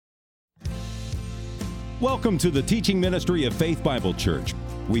Welcome to the teaching ministry of Faith Bible Church.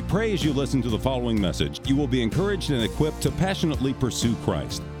 We pray as you listen to the following message, you will be encouraged and equipped to passionately pursue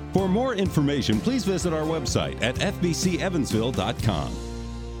Christ. For more information, please visit our website at fbcevansville.com.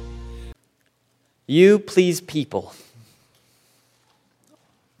 You please people.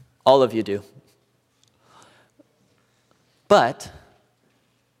 All of you do. But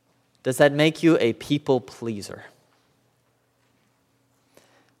does that make you a people pleaser?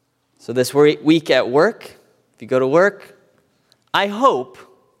 So this week at work, if you go to work, I hope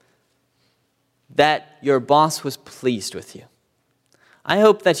that your boss was pleased with you. I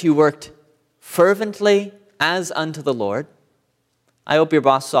hope that you worked fervently as unto the Lord. I hope your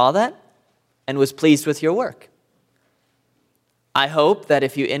boss saw that and was pleased with your work. I hope that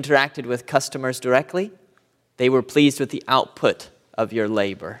if you interacted with customers directly, they were pleased with the output of your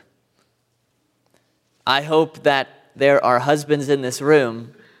labor. I hope that there are husbands in this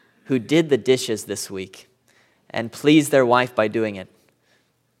room who did the dishes this week and pleased their wife by doing it.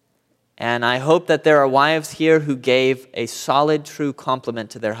 And I hope that there are wives here who gave a solid, true compliment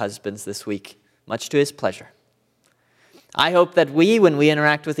to their husbands this week, much to his pleasure. I hope that we, when we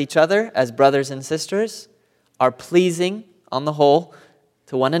interact with each other as brothers and sisters, are pleasing, on the whole,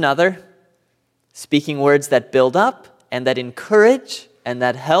 to one another, speaking words that build up and that encourage and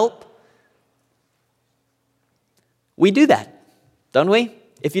that help. We do that, don't we?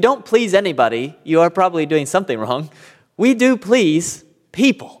 If you don't please anybody, you are probably doing something wrong. We do please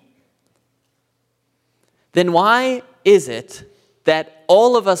people. Then why is it that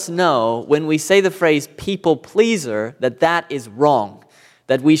all of us know when we say the phrase people pleaser that that is wrong,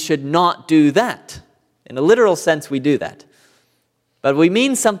 that we should not do that? In a literal sense, we do that. But we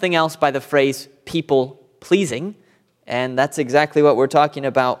mean something else by the phrase people pleasing, and that's exactly what we're talking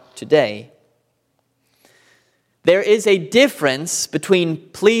about today. There is a difference between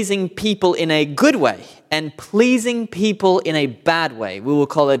pleasing people in a good way and pleasing people in a bad way. We will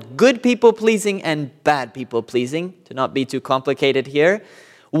call it good people pleasing and bad people pleasing, to not be too complicated here.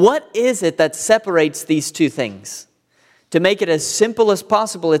 What is it that separates these two things? To make it as simple as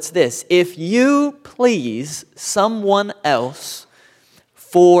possible, it's this. If you please someone else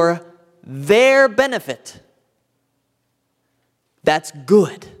for their benefit, that's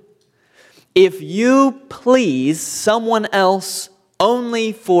good. If you please someone else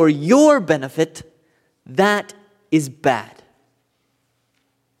only for your benefit, that is bad.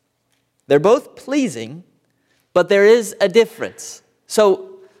 They're both pleasing, but there is a difference.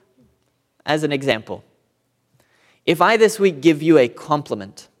 So, as an example, if I this week give you a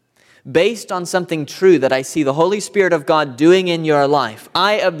compliment based on something true that I see the Holy Spirit of God doing in your life,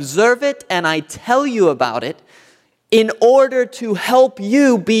 I observe it and I tell you about it, in order to help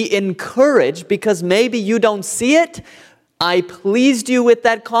you be encouraged, because maybe you don't see it, I pleased you with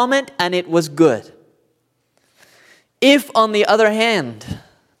that comment and it was good. If, on the other hand,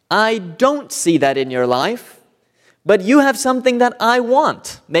 I don't see that in your life, but you have something that I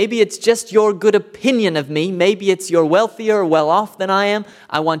want, maybe it's just your good opinion of me, maybe it's you're wealthier or well off than I am,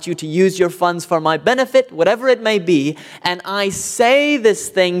 I want you to use your funds for my benefit, whatever it may be, and I say this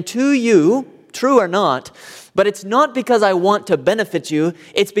thing to you, true or not, but it's not because I want to benefit you,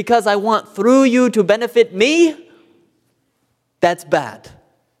 it's because I want through you to benefit me. That's bad.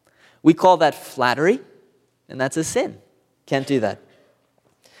 We call that flattery, and that's a sin. Can't do that.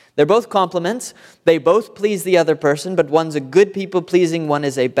 They're both compliments. They both please the other person, but one's a good people-pleasing, one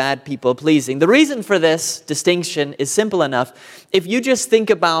is a bad people-pleasing. The reason for this distinction is simple enough. If you just think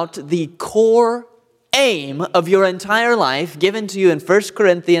about the core aim of your entire life given to you in 1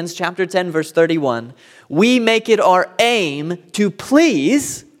 Corinthians chapter 10 verse 31, we make it our aim to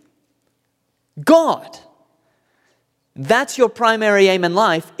please God. That's your primary aim in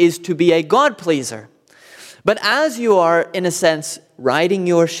life, is to be a God pleaser. But as you are, in a sense, riding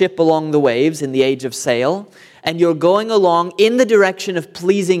your ship along the waves in the age of sail, and you're going along in the direction of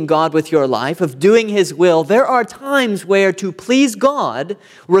pleasing God with your life, of doing His will, there are times where to please God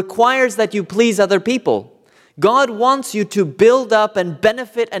requires that you please other people. God wants you to build up and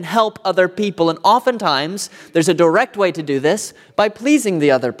benefit and help other people. And oftentimes, there's a direct way to do this by pleasing the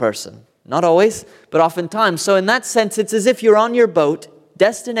other person. Not always, but oftentimes. So in that sense, it's as if you're on your boat,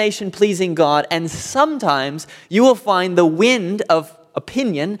 destination pleasing God, and sometimes you will find the wind of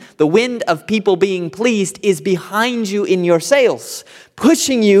opinion, the wind of people being pleased is behind you in your sails,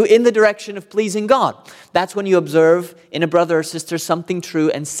 pushing you in the direction of pleasing God. That's when you observe in a brother or sister something true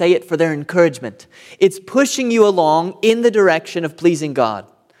and say it for their encouragement. It's pushing you along in the direction of pleasing God.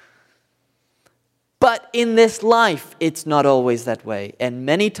 But in this life, it's not always that way. And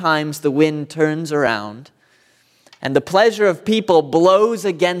many times the wind turns around and the pleasure of people blows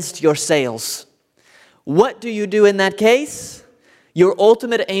against your sails. What do you do in that case? Your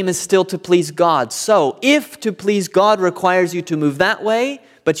ultimate aim is still to please God. So, if to please God requires you to move that way,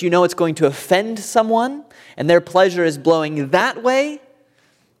 but you know it's going to offend someone, and their pleasure is blowing that way,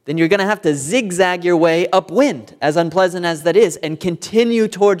 then you're going to have to zigzag your way upwind, as unpleasant as that is, and continue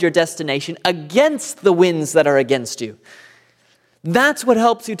toward your destination against the winds that are against you. That's what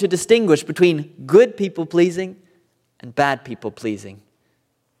helps you to distinguish between good people-pleasing and bad people-pleasing.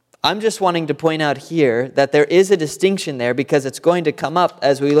 I'm just wanting to point out here that there is a distinction there because it's going to come up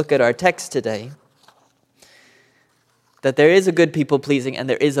as we look at our text today, that there is a good people-pleasing and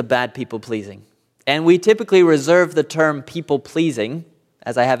there is a bad people-pleasing. And we typically reserve the term people-pleasing,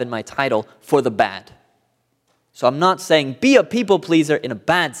 as I have in my title, for the bad. So I'm not saying be a people-pleaser in a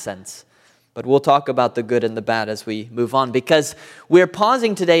bad sense, but we'll talk about the good and the bad as we move on, because we're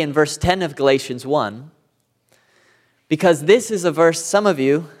pausing today in verse 10 of Galatians 1, because this is a verse some of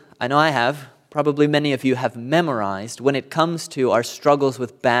you, I know I have, probably many of you have memorized when it comes to our struggles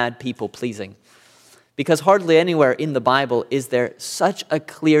with bad people-pleasing. Because hardly anywhere in the Bible is there such a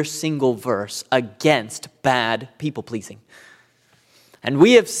clear single verse against bad people-pleasing. And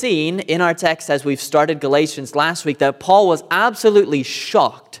we have seen in our text as we've started Galatians last week that Paul was absolutely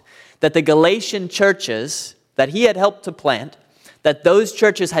shocked that the Galatian churches that he had helped to plant, that those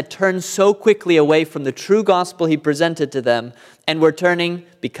churches had turned so quickly away from the true gospel he presented to them and were turning,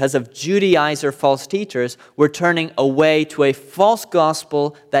 because of Judaizer false teachers, were turning away to a false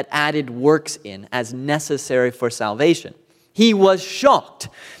gospel that added works in as necessary for salvation. He was shocked.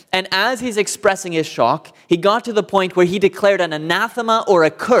 And as he's expressing his shock, he got to the point where he declared an anathema or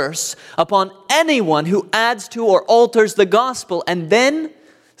a curse upon anyone who adds to or alters the gospel. And then,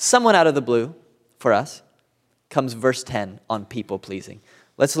 somewhat out of the blue for us, comes verse 10 on people-pleasing.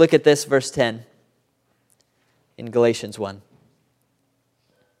 Let's look at this verse 10 in Galatians 1.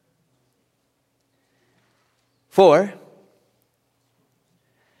 For,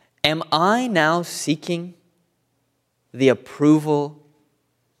 am I now seeking the approval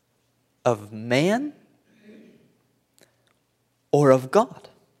of man or of God?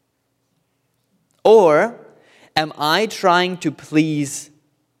 Or am I trying to please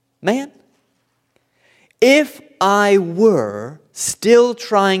man? If I were still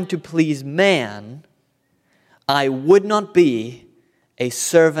trying to please man, I would not be a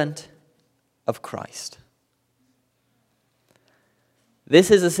servant of Christ.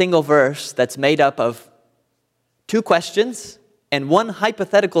 This is a single verse that's made up of two questions and one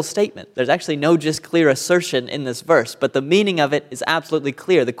hypothetical statement. There's actually no just clear assertion in this verse, but the meaning of it is absolutely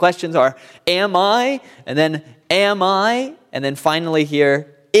clear. The questions are, am I? And then, am I? And then finally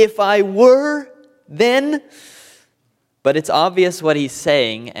here, if I were, then. But it's obvious what he's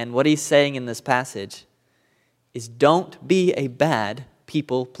saying, and what he's saying in this passage is don't be a bad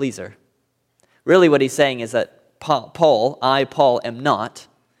people pleaser. Really what he's saying is that Paul, am not,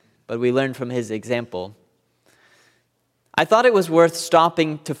 but we learn from his example. I thought it was worth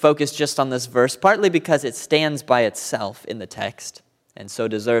stopping to focus just on this verse, partly because it stands by itself in the text, and so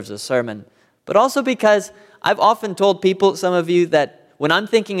deserves a sermon, but also because I've often told people, some of you, that when I'm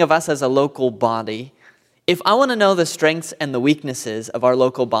thinking of us as a local body, if I want to know the strengths and the weaknesses of our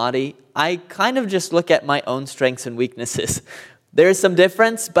local body, I kind of just look at my own strengths and weaknesses. There is some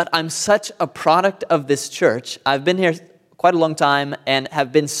difference, but I'm such a product of this church. I've been here quite a long time and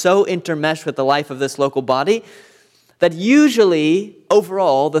have been so intermeshed with the life of this local body that usually,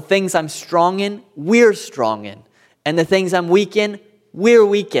 overall, the things I'm strong in, we're strong in. And the things I'm weak in, we're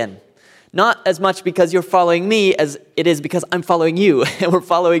weak in. Not as much because you're following me as it is because I'm following you and we're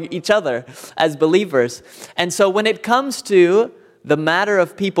following each other as believers. And so when it comes to the matter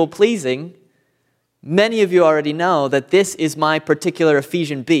of people pleasing, many of you already know that this is my particular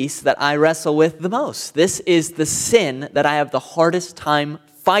Ephesian beast that I wrestle with the most. This is the sin that I have the hardest time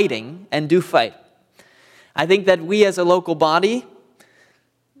fighting and do fight. I think that we as a local body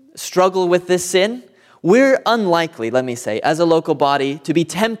struggle with this sin. We're unlikely, let me say, as a local body, to be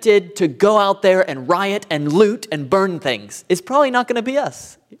tempted to go out there and riot and loot and burn things. It's probably not going to be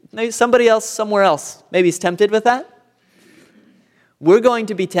us. Maybe somebody else somewhere else maybe is tempted with that. We're going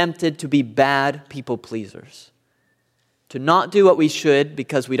to be tempted to be bad people pleasers, to not do what we should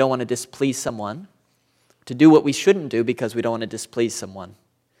because we don't want to displease someone, to do what we shouldn't do because we don't want to displease someone,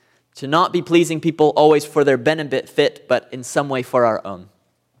 to not be pleasing people always for their benefit, but in some way for our own.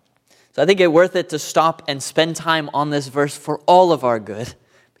 So I think it's worth it to stop and spend time on this verse for all of our good,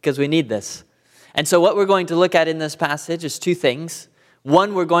 because we need this. And so what we're going to look at in this passage is two things.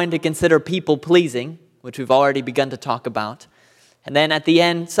 One, we're going to consider people pleasing, which we've already begun to talk about. And then at the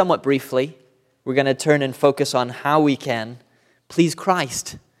end, somewhat briefly, we're going to turn and focus on how we can please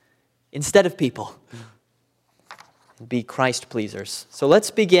Christ instead of people. be Christ pleasers. So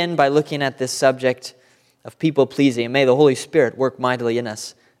let's begin by looking at this subject of people pleasing, and may the Holy Spirit work mightily in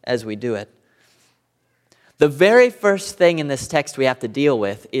us as we do it. The very first thing in this text we have to deal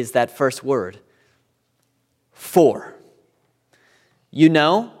with is that first word, for. You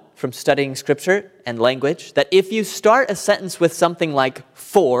know from studying Scripture and language that if you start a sentence with something like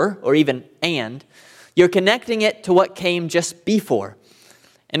for, or even and, you're connecting it to what came just before.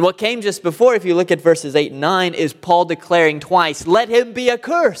 And what came just before, if you look at verses 8 and 9, is Paul declaring twice, let him be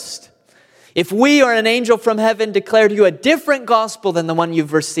accursed. If we or an angel from heaven declare to you a different gospel than the one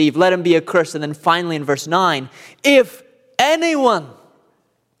you've received, let him be accursed. And then finally in verse 9, if anyone,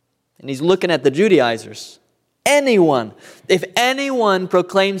 and he's looking at the Judaizers, if anyone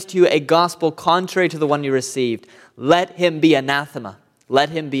proclaims to you a gospel contrary to the one you received, let him be anathema, let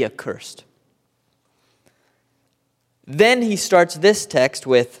him be accursed. Then he starts this text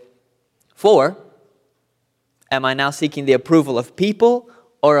with, for, am I now seeking the approval of people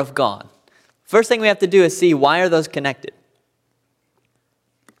or of God? First thing we have to do is see, why are those connected?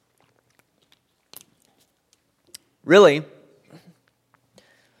 Really,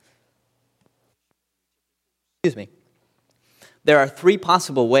 there are three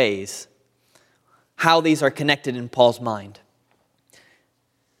possible ways how these are connected in Paul's mind.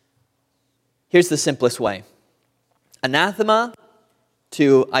 Here's the simplest way. Anathema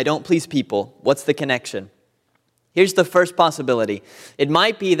to I don't please people. What's the connection? Here's the first possibility. It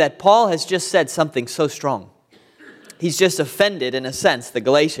might be that Paul has just said something so strong. He's just offended, in a sense, the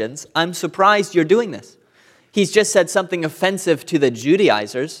Galatians. I'm surprised you're doing this. He's just said something offensive to the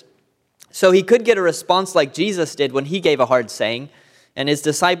Judaizers. So he could get a response like Jesus did when he gave a hard saying. And his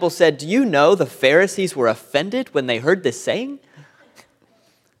disciples said, do you know the Pharisees were offended when they heard this saying?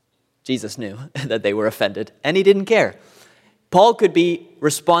 Jesus knew that they were offended, and he didn't care. Paul could be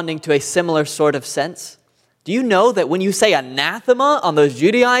responding to a similar sort of sense. Do you know that when you say anathema on those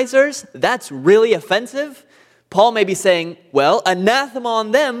Judaizers, that's really offensive? Paul may be saying, well, anathema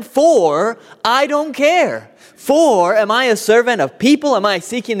on them, for I don't care. For, am I a servant of people? Am I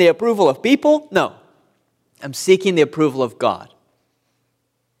seeking the approval of people? No. I'm seeking the approval of God.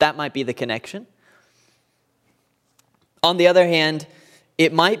 That might be the connection. On the other hand,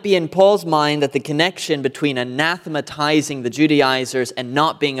 it might be in Paul's mind that the connection between anathematizing the Judaizers and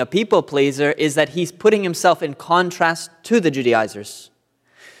not being a people pleaser is that he's putting himself in contrast to the Judaizers.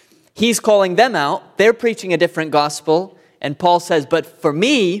 He's calling them out. They're preaching a different gospel. And Paul says, but for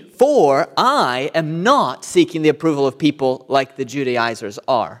me, for I am not seeking the approval of people like the Judaizers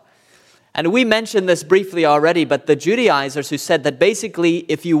are. And we mentioned this briefly already, but the Judaizers who said that basically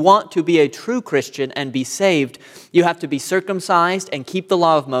if you want to be a true Christian and be saved, you have to be circumcised and keep the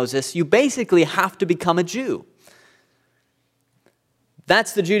law of Moses. You basically have to become a Jew.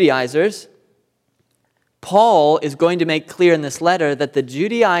 That's the Judaizers. Paul is going to make clear in this letter that the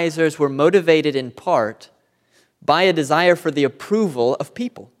Judaizers were motivated in part by a desire for the approval of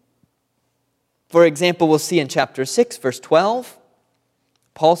people. For example, we'll see in chapter 6, verse 12,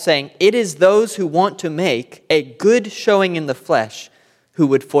 Paul saying, it is those who want to make a good showing in the flesh who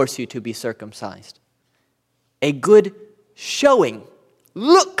would force you to be circumcised. A good showing.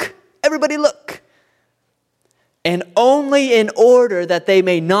 Look, everybody look. And only in order that they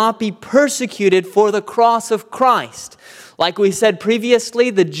may not be persecuted for the cross of Christ. Like we said previously,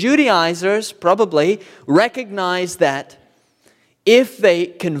 the Judaizers probably recognize that if they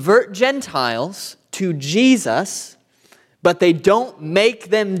convert Gentiles to Jesus, but they don't make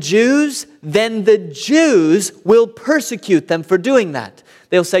them Jews, then the Jews will persecute them for doing that.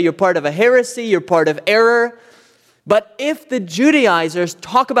 They'll say you're part of a heresy, you're part of error. But if the Judaizers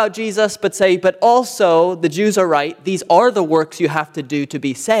talk about Jesus, but say, but also the Jews are right, these are the works you have to do to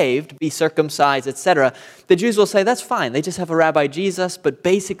be saved, be circumcised, etc., the Jews will say, that's fine. They just have a Rabbi Jesus, but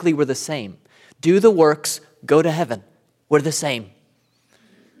basically we're the same. Do the works, go to heaven. We're the same.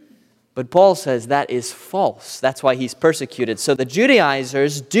 But Paul says that is false. That's why he's persecuted. So the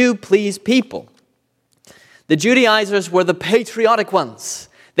Judaizers do please people. The Judaizers were the patriotic ones.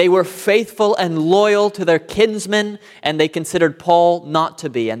 They were faithful and loyal to their kinsmen, and they considered Paul not to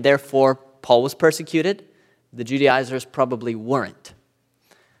be, and therefore Paul was persecuted. The Judaizers probably weren't.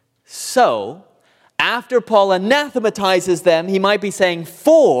 So, after Paul anathematizes them, he might be saying,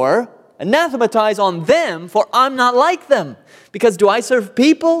 anathematize on them, for I'm not like them. Because do I serve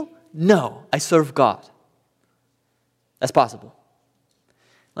people? No, I serve God. That's possible.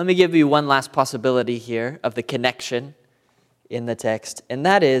 Let me give you one last possibility here of the connection in the text, and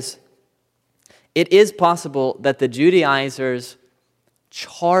that is, it is possible that the Judaizers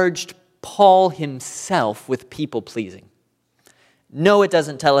charged Paul himself with people-pleasing. No, it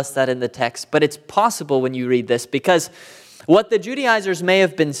doesn't tell us that in the text, but it's possible when you read this, because what the Judaizers may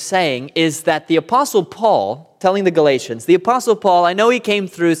have been saying is that the Apostle Paul, telling the Galatians, the Apostle Paul, I know he came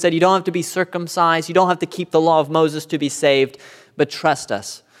through, said you don't have to be circumcised, you don't have to keep the law of Moses to be saved, but trust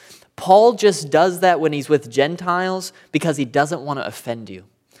us. Paul just does that when he's with Gentiles because he doesn't want to offend you.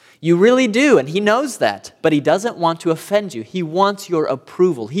 You really do, and he knows that, but he doesn't want to offend you. He wants your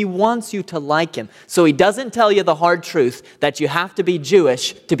approval. He wants you to like him. So he doesn't tell you the hard truth that you have to be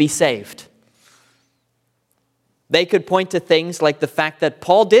Jewish to be saved. They could point to things like the fact that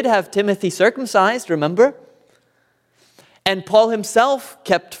Paul did have Timothy circumcised, remember? And Paul himself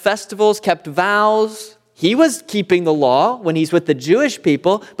kept festivals, kept vows. He was keeping the law when he's with the Jewish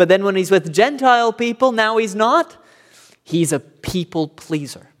people, but then when he's with Gentile people, now he's not. He's a people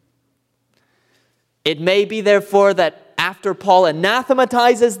pleaser. It may be, therefore, that after Paul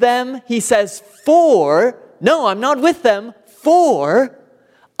anathematizes them, he says, no, I'm not with them, for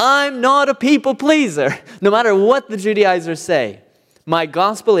I'm not a people pleaser. No matter what the Judaizers say, my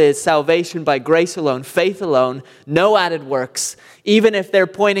gospel is salvation by grace alone, faith alone, no added works. Even if they're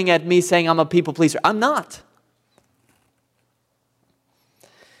pointing at me saying I'm a people pleaser, I'm not.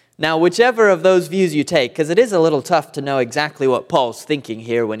 Now, whichever of those views you take, because it is a little tough to know exactly what Paul's thinking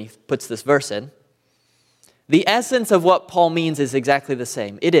here when he puts this verse in, the essence of what Paul means is exactly the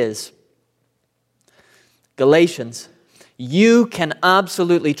same. It is, Galatians, you can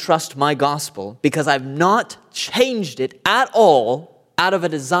absolutely trust my gospel because I've not changed it at all out of a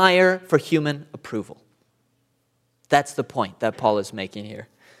desire for human approval. That's the point that Paul is making here.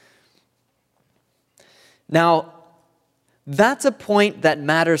 Now, that's a point that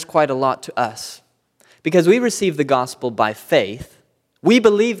matters quite a lot to us because we receive the gospel by faith. We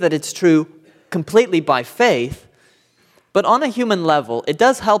believe that it's true completely by faith, but on a human level, it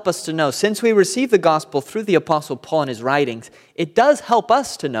does help us to know, since we receive the gospel through the Apostle Paul and his writings, it does help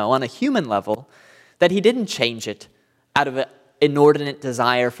us to know on a human level that he didn't change it out of an inordinate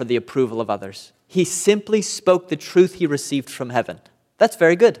desire for the approval of others. He simply spoke the truth he received from heaven. That's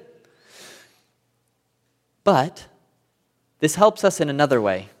very good. But this helps us in another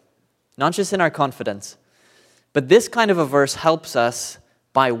way, not just in our confidence, but this kind of a verse helps us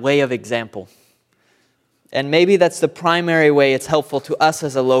by way of example. And maybe that's the primary way it's helpful to us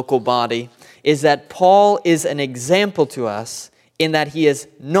as a local body, is that Paul is an example to us in that he is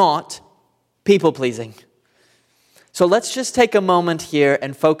not people-pleasing. So let's just take a moment here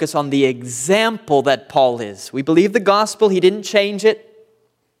and focus on the example that Paul is. We believe the gospel, he didn't change it,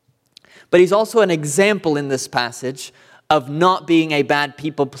 but he's also an example in this passage of not being a bad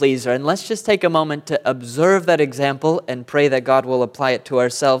people-pleaser. And let's just take a moment to observe that example and pray that God will apply it to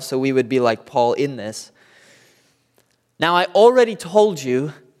ourselves so we would be like Paul in this. Now, I already told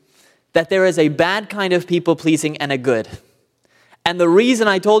you that there is a bad kind of people-pleasing and a good. And the reason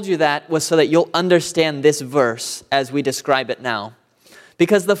I told you that was so that you'll understand this verse as we describe it now.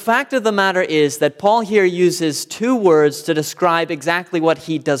 Because the fact of the matter is that Paul here uses two words to describe exactly what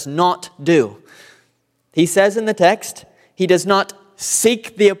he does not do. He says in the text, he does not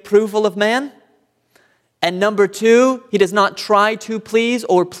seek the approval of man. And number two, he does not try to please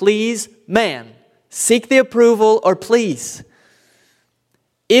or please man. Seek the approval or please.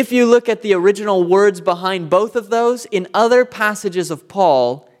 If you look at the original words behind both of those, in other passages of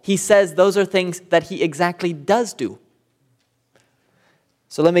Paul, he says those are things that he exactly does do.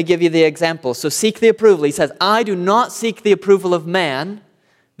 So let me give you the example. So seek the approval. He says, I do not seek the approval of man.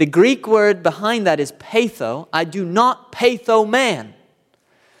 The Greek word behind that is peitho. I do not peitho man.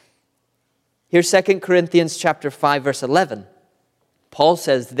 Here's 2 Corinthians chapter 5, verse 11. Paul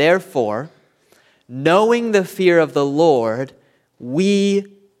says, therefore, knowing the fear of the Lord,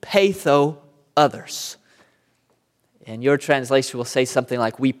 we peitho others. And your translation will say something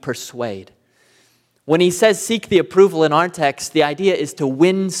like, we persuade. When he says seek the approval in our text, the idea is to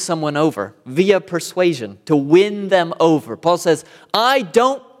win someone over via persuasion, to win them over. Paul says, I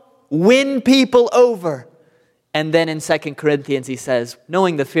don't win people over. And then in 2 Corinthians he says,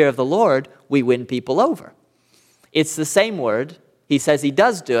 knowing the fear of the Lord, we win people over. It's the same word. He says he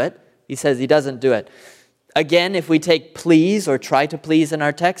does do it. He says he doesn't do it. Again, if we take please or try to please in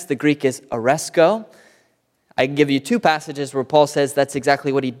our text, the Greek is aresko. I can give you two passages where Paul says that's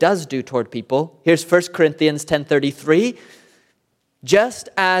exactly what he does do toward people. Here's 1 Corinthians 10:33. Just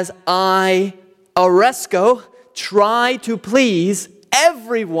as I, aresko, try to please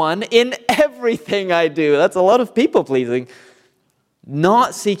everyone in everything I do. That's a lot of people pleasing.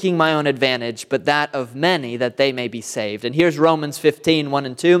 Not seeking my own advantage, but that of many, that they may be saved. And here's Romans 15:1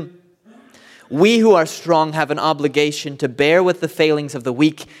 and 2. We who are strong have an obligation to bear with the failings of the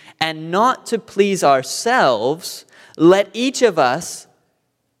weak and not to please ourselves, let each of us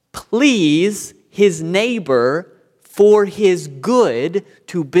please his neighbor for his good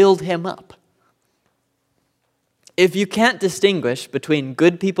to build him up. If you can't distinguish between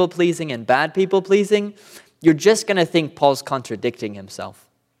good people pleasing and bad people pleasing, you're just going to think Paul's contradicting himself.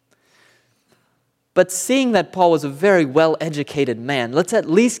 But seeing that Paul was a very well-educated man, let's at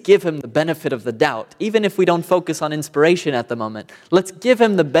least give him the benefit of the doubt. Even if we don't focus on inspiration at the moment, let's give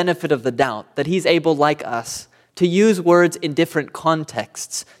him the benefit of the doubt that he's able, like us, to use words in different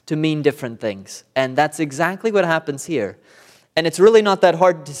contexts to mean different things. And that's exactly what happens here. And it's really not that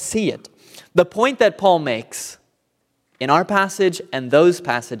hard to see it. The point that Paul makes in our passage and those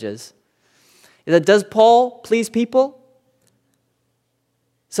passages is that, does Paul please people?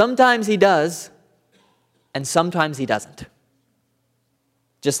 Sometimes he does, and sometimes he doesn't.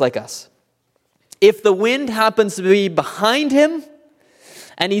 Just like us. If the wind happens to be behind him,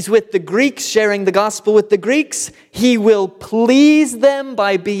 and he's with the Greeks, sharing the gospel with the Greeks, he will please them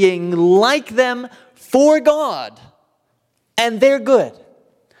by being like them for God. And they're good.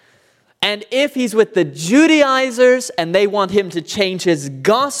 And if he's with the Judaizers and they want him to change his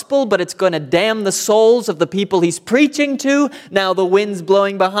gospel, but it's going to damn the souls of the people he's preaching to, now the wind's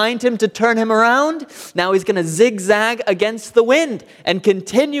blowing behind him to turn him around. Now he's going to zigzag against the wind and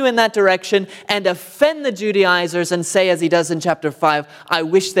continue in that direction and offend the Judaizers and say, as he does in chapter 5, I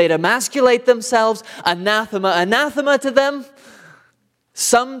wish they'd emasculate themselves, anathema, anathema to them.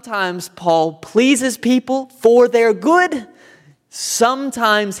 Sometimes Paul pleases people for their good.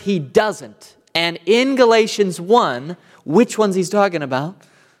 Sometimes he doesn't. And in Galatians 1, which ones he's talking about?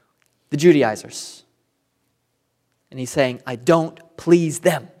 The Judaizers. And he's saying, I don't please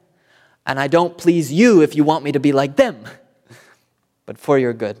them. And I don't please you if you want me to be like them. But for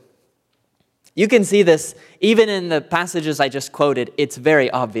your good. You can see this even in the passages I just quoted. It's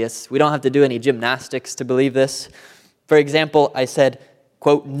very obvious. We don't have to do any gymnastics to believe this. For example, I said,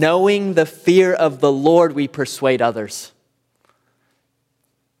 quote, knowing the fear of the Lord, we persuade others.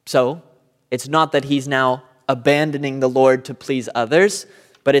 So, it's not that he's now abandoning the Lord to please others,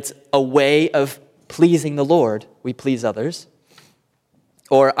 but it's a way of pleasing the Lord. We please others.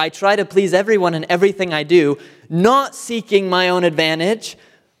 Or, I try to please everyone in everything I do, not seeking my own advantage,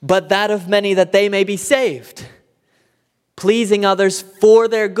 but that of many that they may be saved. Pleasing others for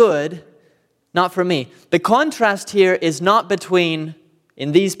their good, not for me. The contrast here is not between,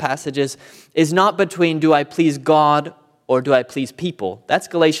 in these passages, is not between do I please God or do I please people? That's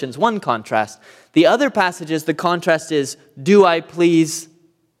Galatians 1 contrast. The other passages, the contrast is, do I please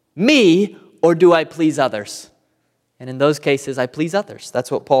me or do I please others? And in those cases, I please others. That's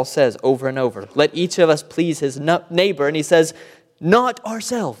what Paul says over and over. Let each of us please his neighbor. And he says, not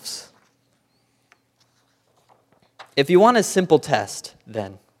ourselves. If you want a simple test,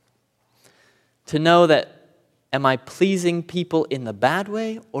 then, to know that, am I pleasing people in the bad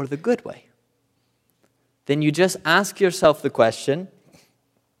way or the good way? Then you just ask yourself the question,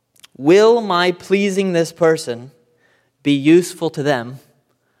 will my pleasing this person be useful to them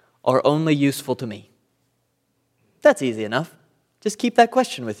or only useful to me? That's easy enough. Just keep that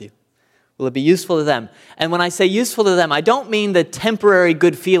question with you. Will it be useful to them? And when I say useful to them, I don't mean the temporary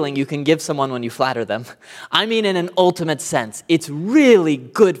good feeling you can give someone when you flatter them. I mean in an ultimate sense. It's really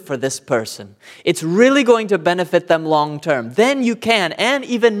good for this person. It's really going to benefit them long term. Then you can and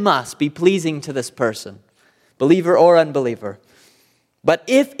even must be pleasing to this person. Believer or unbeliever. But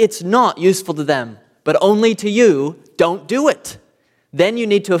if it's not useful to them, but only to you, don't do it. Then you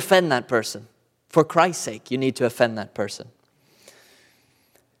need to offend that person. For Christ's sake, you need to offend that person.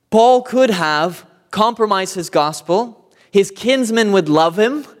 Paul could have compromised his gospel. His kinsmen would love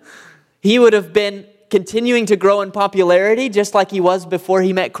him. He would have been continuing to grow in popularity just like he was before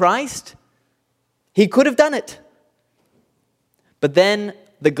he met Christ. He could have done it. But then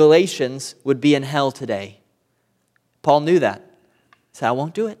the Galatians would be in hell today. Paul knew that. He said, I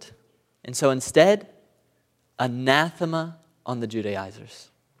won't do it. And so instead, anathema on the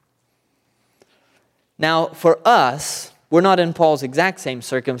Judaizers. Now, for us, we're not in Paul's exact same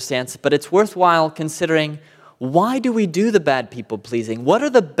circumstance, but it's worthwhile considering, why do we do the bad people pleasing? What are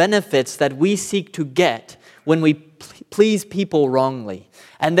the benefits that we seek to get when we please people wrongly?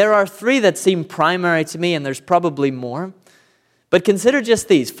 And there are three that seem primary to me, and there's probably more. But consider just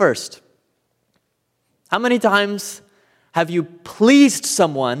these. First, how many times have you pleased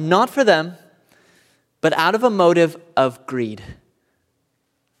someone, not for them, but out of a motive of greed?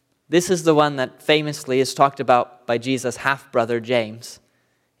 This is the one that famously is talked about by Jesus' half-brother James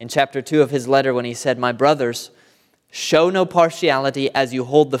in chapter 2 of his letter when he said, my brothers, show no partiality as you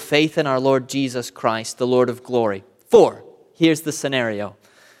hold the faith in our Lord Jesus Christ, the Lord of glory. 4, here's the scenario.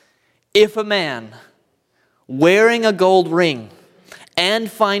 If a man wearing a gold ring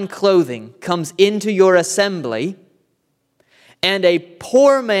and fine clothing comes into your assembly, and a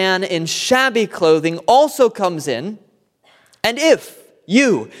poor man in shabby clothing also comes in, and if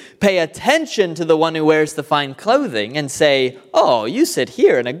you pay attention to the one who wears the fine clothing and say, oh, you sit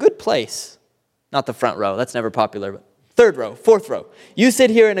here in a good place. Not the front row, that's never popular, but third row, fourth row. You sit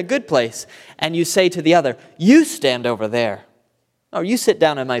here in a good place, and you say to the other, you stand over there, or you sit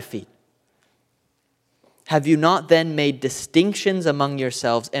down at my feet. Have you not then made distinctions among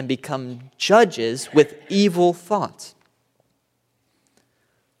yourselves and become judges with evil thoughts?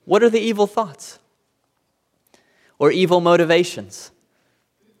 What are the evil thoughts? Or evil motivations?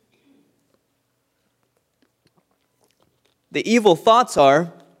 The evil thoughts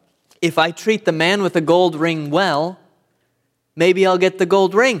are, if I treat the man with the gold ring well, maybe I'll get the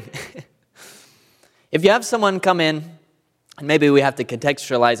gold ring. If you have someone come in, and maybe we have to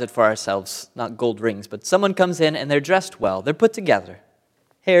contextualize it for ourselves, not gold rings, but someone comes in and they're dressed well, they're put together.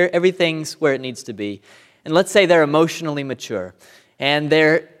 Hair, everything's where it needs to be. And let's say they're emotionally mature, and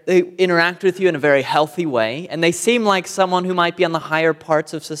they interact with you in a very healthy way, and they seem like someone who might be on the higher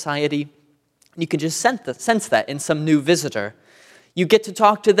parts of society. You can just sense that in some new visitor. You get to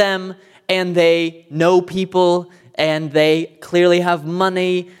talk to them, and they know people, and they clearly have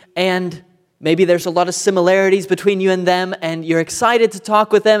money, and maybe there's a lot of similarities between you and them, and you're excited to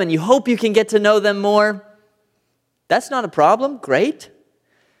talk with them, and you hope you can get to know them more. That's not a problem. Great.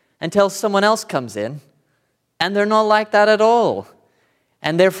 Until someone else comes in, and they're not like that at all.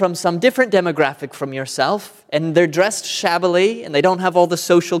 And they're from some different demographic from yourself, and they're dressed shabbily, and they don't have all the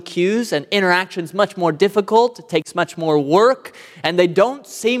social cues, and interaction's much more difficult, it takes much more work, and they don't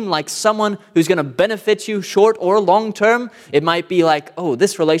seem like someone who's going to benefit you short or long term. It might be like, oh,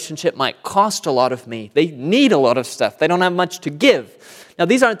 this relationship might cost a lot of me. They need a lot of stuff. They don't have much to give. Now,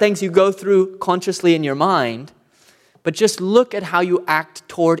 these aren't things you go through consciously in your mind, but just look at how you act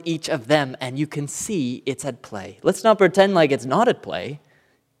toward each of them, and you can see it's at play. Let's not pretend like it's not at play.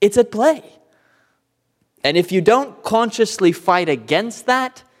 It's at play. And if you don't consciously fight against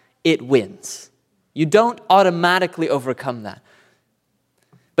that, it wins. You don't automatically overcome that.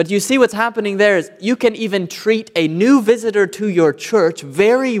 But you see what's happening there is you can even treat a new visitor to your church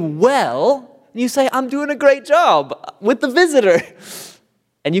very well. And you say, I'm doing a great job with the visitor.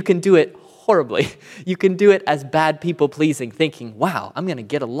 And you can do it horribly. You can do it as bad people pleasing, thinking, wow, I'm going to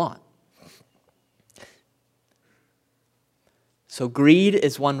get a lot. So greed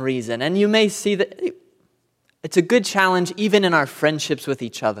is one reason. And you may see that it's a good challenge even in our friendships with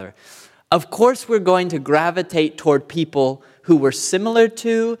each other. Of course, we're going to gravitate toward people who we're similar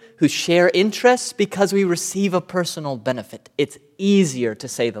to, who share interests, because we receive a personal benefit. It's easier, to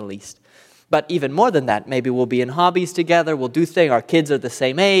say the least. But even more than that, maybe we'll be in hobbies together, we'll do things, our kids are the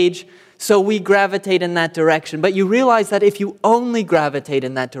same age, so we gravitate in that direction. But you realize that if you only gravitate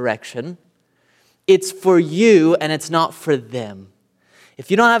in that direction, it's for you and it's not for them. If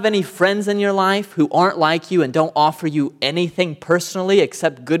you don't have any friends in your life who aren't like you and don't offer you anything personally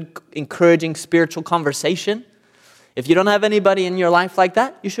except good, encouraging spiritual conversation, if you don't have anybody in your life like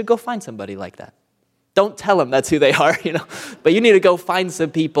that, you should go find somebody like that. Don't tell them that's who they are, but you need to go find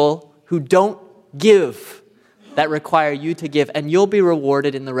some people who don't give, that require you to give, and you'll be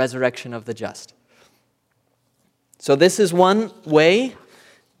rewarded in the resurrection of the just. So this is one way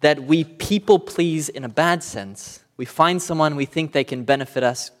that we people please in a bad sense. We find someone we think they can benefit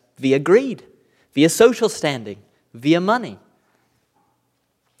us via greed, via social standing, via money.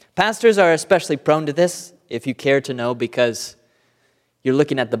 Pastors are especially prone to this, if you care to know, because you're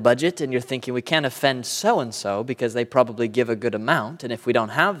looking at the budget and you're thinking, we can't offend so-and-so because they probably give a good amount, and if we don't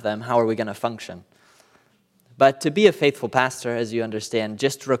have them, how are we going to function? But to be a faithful pastor, as you understand,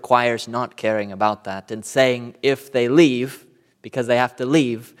 just requires not caring about that and saying if they leave, because they have to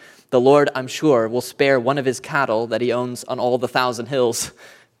leave, the Lord, I'm sure, will spare one of his cattle that he owns on all the 1,000 hills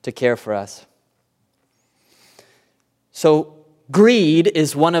to care for us. So greed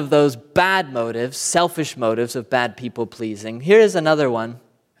is one of those bad motives, selfish motives of bad people pleasing. Here is another one,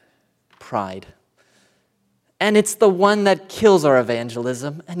 pride. And it's the one that kills our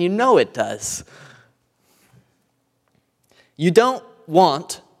evangelism, and you know it does. You don't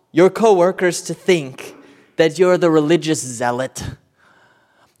want your coworkers to think that you're the religious zealot.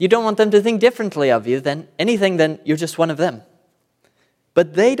 You don't want them to think differently of you than anything than you're just one of them.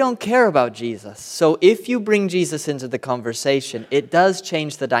 But they don't care about Jesus. So if you bring Jesus into the conversation, it does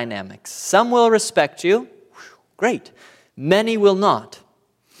change the dynamics. Some will respect you. Great. Many will not.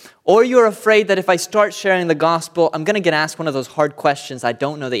 Or you're afraid that if I start sharing the gospel, I'm going to get asked one of those hard questions I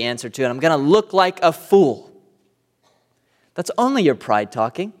don't know the answer to, and I'm going to look like a fool. That's only your pride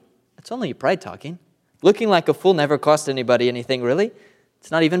talking. It's Looking like a fool never cost anybody anything, really.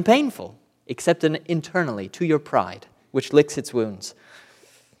 It's not even painful, except internally, to your pride, which licks its wounds.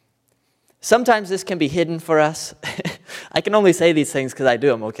 Sometimes this can be hidden for us. I can only say these things because I do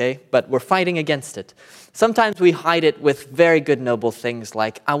them, okay? But we're fighting against it. Sometimes we hide it with very good, noble things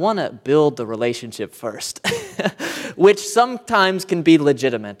like, I want to build the relationship first, which sometimes can be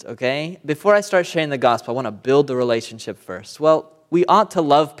legitimate, okay? Before I start sharing the gospel, I want to build the relationship first. Well, we ought to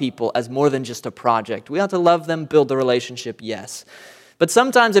love people as more than just a project. We ought to love them, build the relationship, yes. But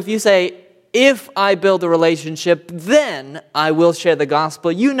sometimes if you say, if I build a relationship, then I will share the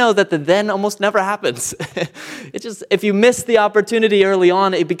gospel, you know that the then almost never happens. It's just, if you miss the opportunity early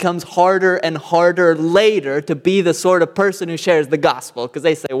on, it becomes harder and harder later to be the sort of person who shares the gospel, because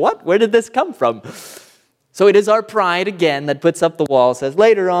they say, what? Where did this come from? So it is our pride, again, that puts up the wall, says,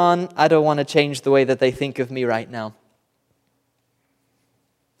 later on, I don't want to change the way that they think of me right now.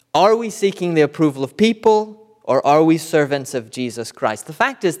 Are we seeking the approval of people? Or are we servants of Jesus Christ? The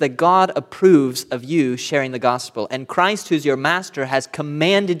fact is that God approves of you sharing the gospel, and Christ, who's your master, has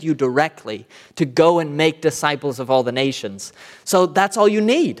commanded you directly to go and make disciples of all the nations. So that's all you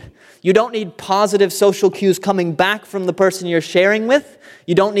need. You don't need positive social cues coming back from the person you're sharing with.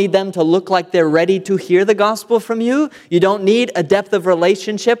 You don't need them to look like they're ready to hear the gospel from you. You don't need a depth of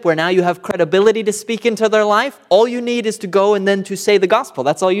relationship where now you have credibility to speak into their life. All you need is to go and then to say the gospel.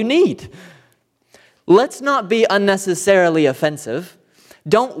 That's all you need. Let's not be unnecessarily offensive.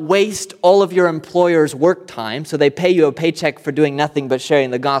 Don't waste all of your employer's work time so they pay you a paycheck for doing nothing but sharing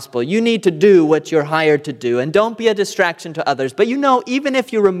the gospel. You need to do what you're hired to do, and don't be a distraction to others. But you know, even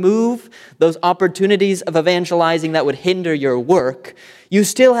if you remove those opportunities of evangelizing that would hinder your work, you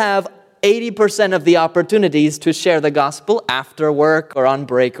still have 80% of the opportunities to share the gospel after work or on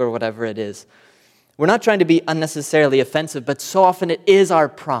break or whatever it is. We're not trying to be unnecessarily offensive, but so often it is our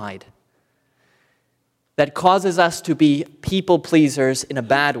pride that causes us to be people pleasers in a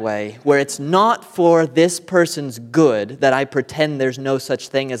bad way, where it's not for this person's good that I pretend there's no such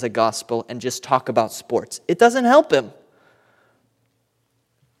thing as a gospel and just talk about sports. It doesn't help him.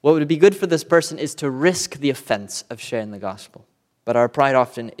 What would be good for this person is to risk the offense of sharing the gospel. But our pride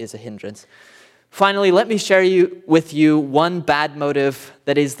often is a hindrance. Finally, let me share with you one bad motive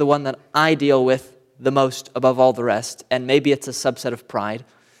that is the one that I deal with the most above all the rest, and maybe it's a subset of pride.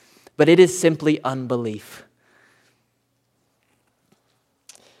 But it is simply unbelief.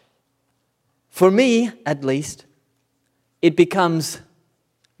 For me, at least, it becomes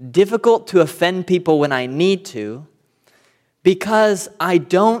difficult to offend people when I need to because I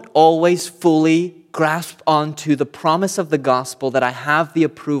don't always fully grasp onto the promise of the gospel that I have the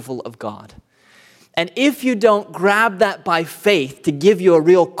approval of God. And if you don't grab that by faith to give you a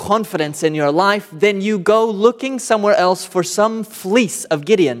real confidence in your life, then you go looking somewhere else for some fleece of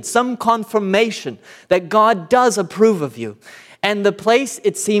Gideon, some confirmation that God does approve of you. And the place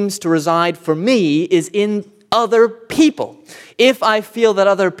it seems to reside for me is in other people. If I feel that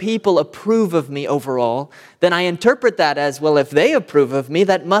other people approve of me overall, then I interpret that as, well, if they approve of me,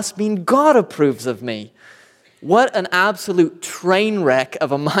 that must mean God approves of me. What an absolute train wreck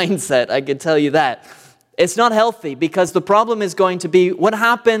of a mindset, I can tell you that. It's not healthy because the problem is going to be what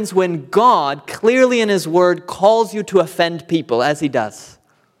happens when God clearly in His Word calls you to offend people as He does.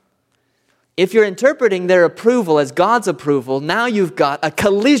 If you're interpreting their approval as God's approval, now you've got a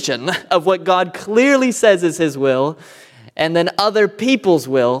collision of what God clearly says is His will and then other people's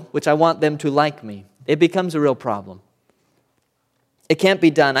will, which I want them to like me. It becomes a real problem. It can't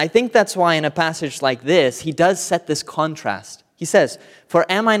be done. I think that's why in a passage like this, he does set this contrast. He says, for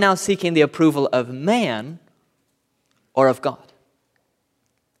am I now seeking the approval of man or of God?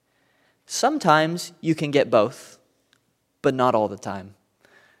 Sometimes you can get both, but not all the time.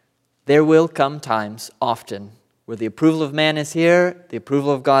 There will come times, often, where the approval of man is here, the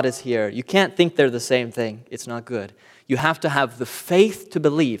approval of God is here. You can't think they're the same thing. It's not good. You have to have the faith to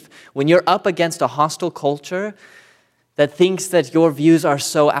believe. When you're up against a hostile culture that thinks that your views are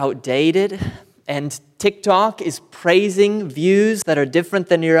so outdated, and TikTok is praising views that are different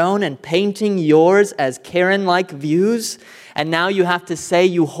than your own and painting yours as Karen-like views, and now you have to say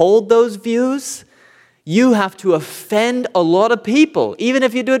you hold those views, you have to offend a lot of people, even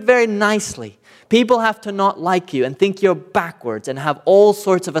if you do it very nicely. People have to not like you and think you're backwards and have all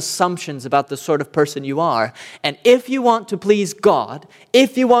sorts of assumptions about the sort of person you are. And if you want to please God,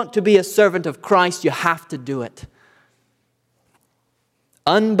 if you want to be a servant of Christ, you have to do it.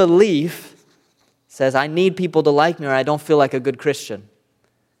 Unbelief says, I need people to like me or I don't feel like a good Christian.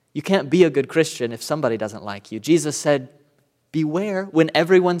 You can't be a good Christian if somebody doesn't like you. Jesus said, beware when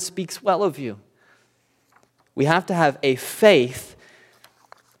everyone speaks well of you. We have to have a faith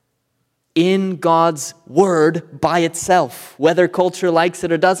in God's word by itself, whether culture likes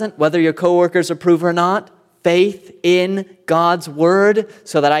it or doesn't, whether your coworkers approve or not. Faith in God's word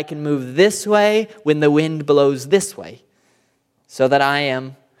so that I can move this way when the wind blows this way. So that I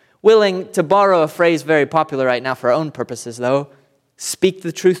am willing to borrow a phrase very popular right now for our own purposes, though. Speak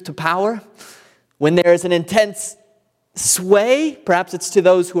the truth to power. When there is an intense sway, perhaps it's to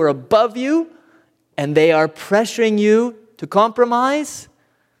those who are above you, and they are pressuring you to compromise,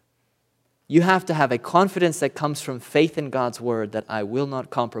 you have to have a confidence that comes from faith in God's word that I will not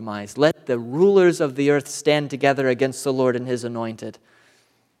compromise. Let the rulers of the earth stand together against the Lord and his anointed.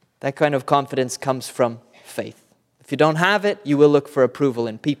 That kind of confidence comes from faith. If you don't have it, you will look for approval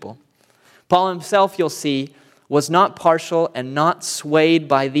in people. Paul himself, you'll see, was not partial and not swayed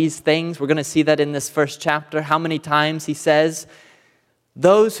by these things. We're going to see that in this first chapter. How many times he says,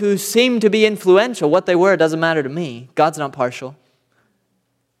 those who seem to be influential, what they were, doesn't matter to me. God's not partial.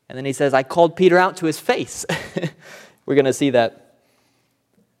 And then he says, I called Peter out to his face. We're going to see that.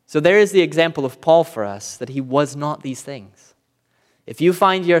 So there is the example of Paul for us, that he was not these things. If you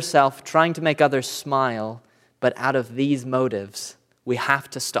find yourself trying to make others smile, but out of these motives, we have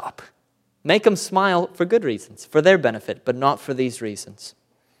to stop. Make them smile for good reasons, for their benefit, but not for these reasons.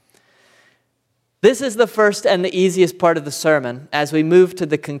 This is the first and the easiest part of the sermon. As we move to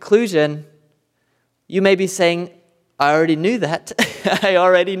the conclusion, you may be saying, I already knew that. I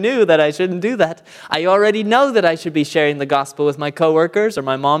already knew that I shouldn't do that. I already know that I should be sharing the gospel with my coworkers or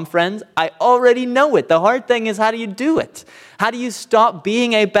my mom friends. I already know it. The hard thing is, how do you do it? How do you stop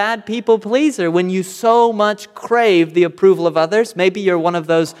being a bad people pleaser when you so much crave the approval of others? Maybe you're one of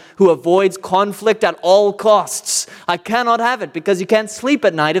those who avoids conflict at all costs. I cannot have it because you can't sleep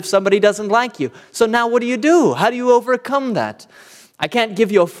at night if somebody doesn't like you. So now what do? How do you overcome that? I can't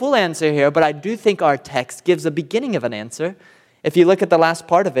give you a full answer here, but I do think our text gives a beginning of an answer. If you look at the last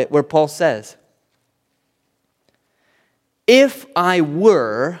part of it, where Paul says, if I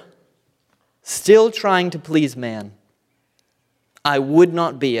were still trying to please man, I would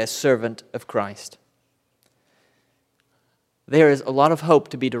not be a servant of Christ. There is a lot of hope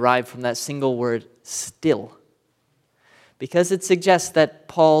to be derived from that single word, still, because it suggests that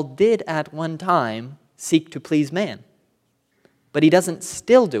Paul did at one time seek to please man. But he doesn't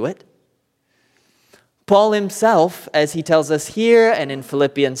still do it. Paul himself, as he tells us here and in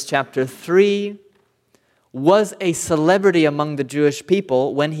Philippians chapter 3, was a celebrity among the Jewish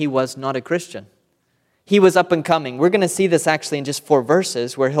people when he was not a Christian. He was up and coming. We're going to see this actually in just 4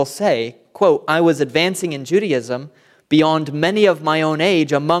 verses where he'll say, quote, I was advancing in Judaism beyond many of my own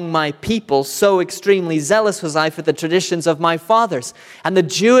age among my people, so extremely zealous was I for the traditions of my fathers. And the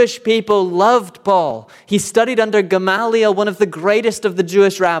Jewish people loved Paul. He studied under Gamaliel, one of the greatest of the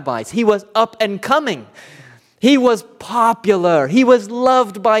Jewish rabbis. He was up and coming. He was popular. He was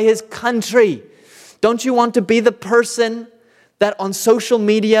loved by his country. Don't you want to be the person that on social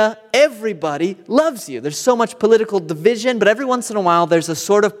media, everybody loves you? There's so much political division, but every once in a while, there's a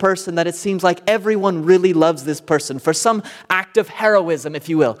sort of person that it seems like everyone really loves this person for some act of heroism, if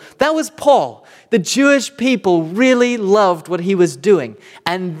you will. That was Paul. The Jewish people really loved what he was doing.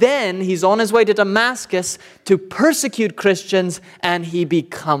 And then he's on his way to Damascus to persecute Christians, and he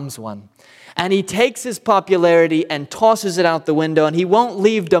becomes one. And he takes his popularity and tosses it out the window, and he won't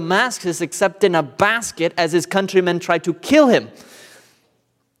leave Damascus except in a basket as his countrymen try to kill him.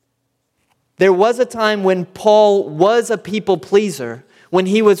 There was a time when Paul was a people pleaser, when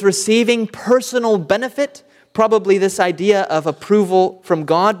he was receiving personal benefit, probably this idea of approval from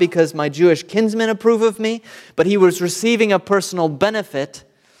God because my Jewish kinsmen approve of me, but he was receiving a personal benefit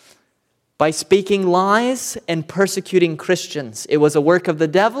by speaking lies and persecuting Christians. It was a work of the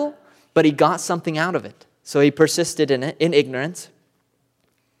devil, but he got something out of it. So he persisted in it, in ignorance.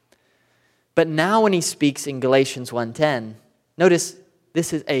 But now when he speaks in Galatians 1:10, notice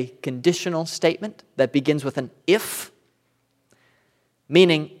this is a conditional statement that begins with an if,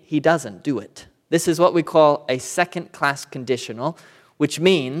 meaning he doesn't do it. This is what we call a second-class conditional, which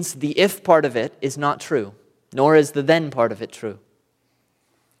means the if part of it is not true, nor is the then part of it true.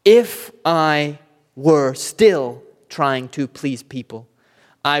 If I were still trying to please people,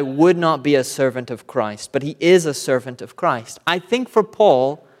 I would not be a servant of Christ, but he is a servant of Christ. I think for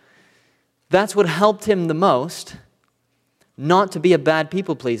Paul, that's what helped him the most, not to be a bad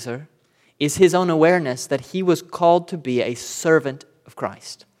people pleaser, is his own awareness that he was called to be a servant of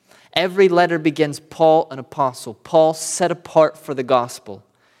Christ. Every letter begins, Paul, an apostle. Paul set apart for the gospel.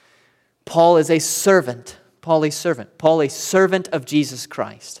 Paul is a servant. Paul, a servant. Paul, a servant of Jesus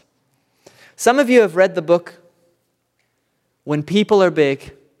Christ. Some of you have read the book When People Are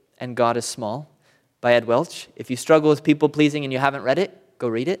Big and God is Small by Ed Welch. If you struggle with people pleasing and you haven't read it, go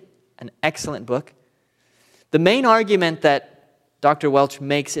read it. an excellent book. The main argument that Dr. Welch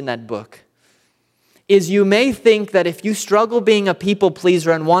makes in that book is you may think that if you struggle being a people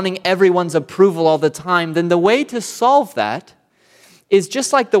pleaser and wanting everyone's approval all the time, then the way to solve that is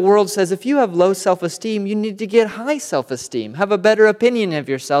just like the world says, if you have low self-esteem, you need to get high self-esteem, have a better opinion of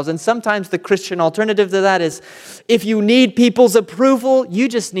yourselves. And sometimes the Christian alternative to that is, if you need people's approval, you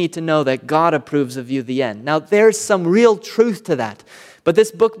just need to know that God approves of you, the end. Now, there's some real truth to that. But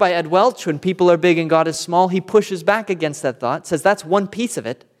this book by Ed Welch, When People Are Big and God is Small, he pushes back against that thought, says that's one piece of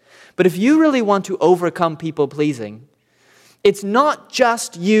it. But if you really want to overcome people-pleasing, it's not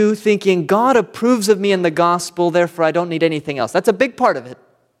just you thinking, God approves of me in the gospel, therefore I don't need anything else. That's a big part of it.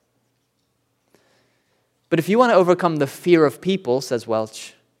 But if you want to overcome the fear of people, says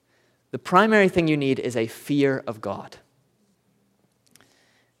Welch, the primary thing you need is a fear of God.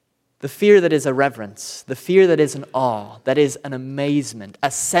 The fear that is a reverence, the fear that is an awe, that is an amazement,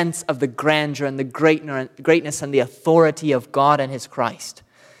 a sense of the grandeur and the greatness and the authority of God and His Christ.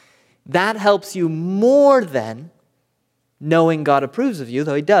 That helps you more than knowing God approves of you,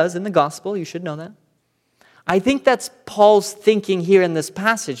 though He does in the gospel. You should know that. I think that's Paul's thinking here in this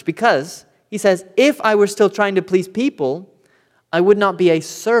passage, because he says, if I were still trying to please people, I would not be a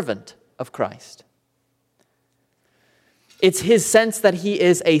servant of Christ. It's his sense that he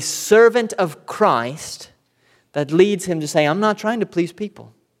is a servant of Christ that leads him to say, I'm not trying to please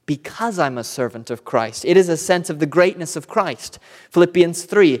people because I'm a servant of Christ. It is a sense of the greatness of Christ. Philippians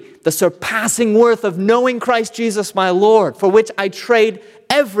 3, the surpassing worth of knowing Christ Jesus my Lord, for which I trade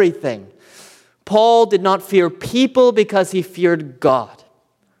everything. Paul did not fear people because he feared God.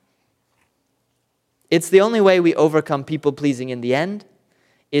 It's the only way we overcome people-pleasing in the end,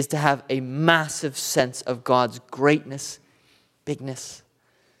 is to have a massive sense of God's greatness, bigness.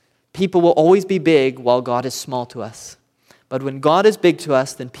 People will always be big while God is small to us. But when God is big to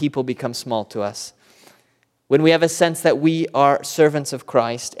us, then people become small to us. When we have a sense that we are servants of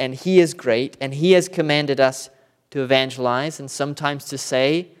Christ and He is great and He has commanded us to evangelize and sometimes to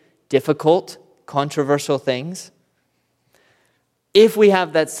say difficult, controversial things, if we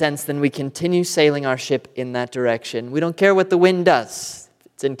have that sense, then we continue sailing our ship in that direction. We don't care what the wind does.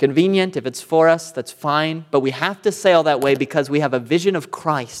 It's inconvenient. If it's for us, that's fine. But we have to sail that way because we have a vision of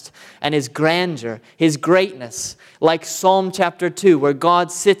Christ and His grandeur, His greatness. Like Psalm chapter 2, where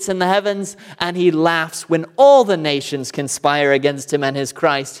God sits in the heavens and He laughs when all the nations conspire against Him and His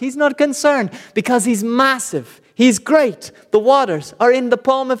Christ. He's not concerned because He's massive. He's great. The waters are in the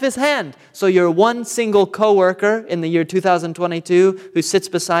palm of His hand. So your one single coworker in the year 2022 who sits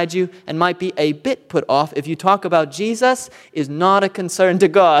beside you and might be a bit put off if you talk about Jesus is not a concern to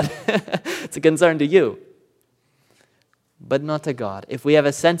God. It's a concern to you, but not to God. If we have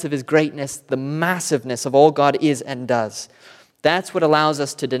a sense of His greatness, the massiveness of all God is and does, that's what allows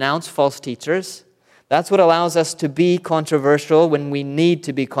us to denounce false teachers. That's what allows us to be controversial when we need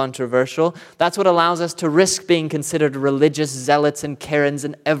to be controversial. That's what allows us to risk being considered religious zealots and Karens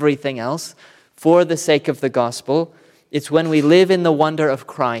and everything else for the sake of the gospel. It's when we live in the wonder of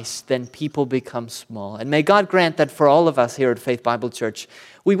Christ, then people become small. And may God grant that for all of us here at Faith Bible Church,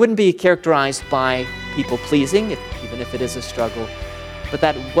 we wouldn't be characterized by people pleasing, even if it is a struggle, but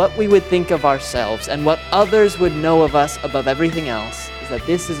that what we would think of ourselves and what others would know of us above everything else is that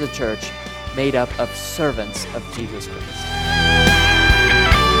this is a church made up of servants of Jesus Christ.